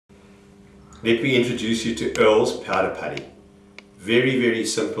Let me introduce you to Earl's Powder Putty. Very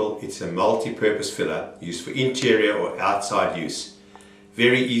simple. It's a multi-purpose filler used for interior or outside use.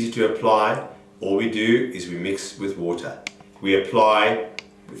 Very easy to apply. All we do is we mix with water. We apply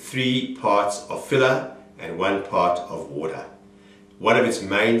 3 parts of filler and 1 part of water. One of its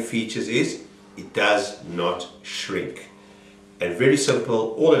main features is it does not shrink. And very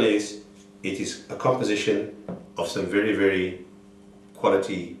simple, all it is a composition of some very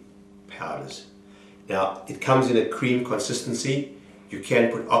quality powders. Now it comes in a cream consistency. You can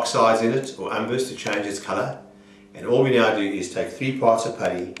put oxides in it or umbers to change its color. And all we now do is take 3 parts of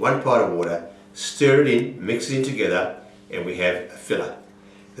putty, 1 part of water, stir it in, mix it in together, and we have a filler.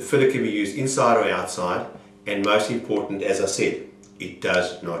 The filler can be used inside or outside, and most important, as I said, it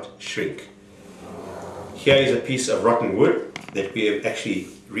does not shrink. Here is a piece of rotten wood that we have actually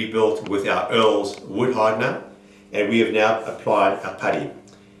rebuilt with our Earls wood hardener, and we have now applied our putty.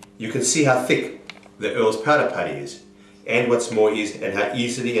 You can see how thick the Earl's powder putty is, and what's more is and how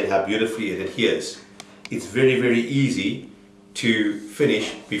easily and how beautifully it adheres. It's very easy to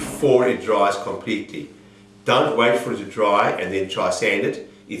finish before it dries completely. Don't wait for it to dry and then try sand it.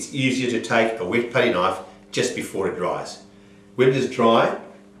 It's easier to take a wet putty knife just before it dries. When it is dry,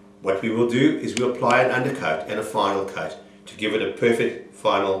 what we will do is we'll apply an undercoat and a final coat to give it a perfect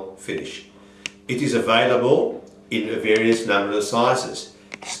final finish. It is available in a various number of sizes,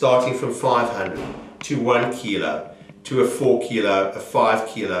 starting from 500 to 1 kilo, to a 4 kilo, a 5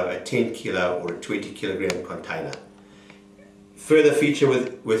 kilo, a 10 kilo or a 20 kilogram container. Further feature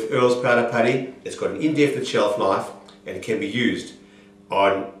with Earl's Powder Putty, it's got an indefinite shelf life and can be used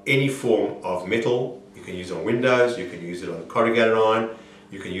on any form of metal. You can use it on windows, you can use it on corrugated iron,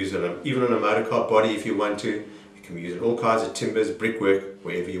 you can use it even on a motorcar body if you want to. You can use it on all kinds of timbers, brickwork,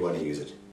 wherever you want to use it.